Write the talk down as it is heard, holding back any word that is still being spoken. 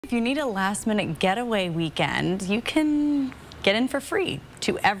If you need a last-minute getaway weekend, you can get in for free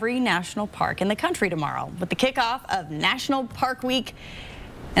to every national park in the country tomorrow with the kickoff of National Park Week.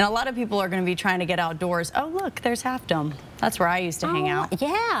 And a lot of people are going to be trying to get outdoors. Oh, look, there's Half Dome. That's where I used to hang out. Yeah,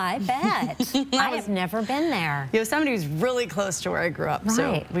 I bet. I have never been there. Yosemite was really close to where I grew up,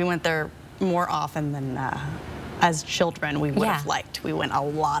 so we went there more often than as children we would have liked. We went a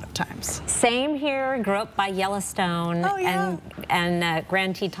lot of times. Same here. Grew up by Yellowstone and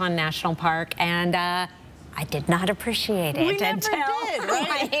Grand Teton National Park, and I did not appreciate it. We never did,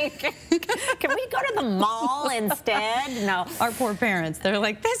 right? Can we go to the mall instead? No. Our poor parents, they're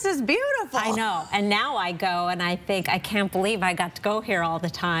like, this is beautiful. I know. And now I go and I think, I can't believe I got to go here all the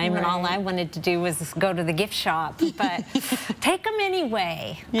time. And all I wanted to do was go to the gift shop. But take them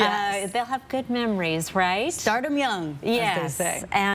anyway. Yes. They'll have good memories, right? Start them young, as they say.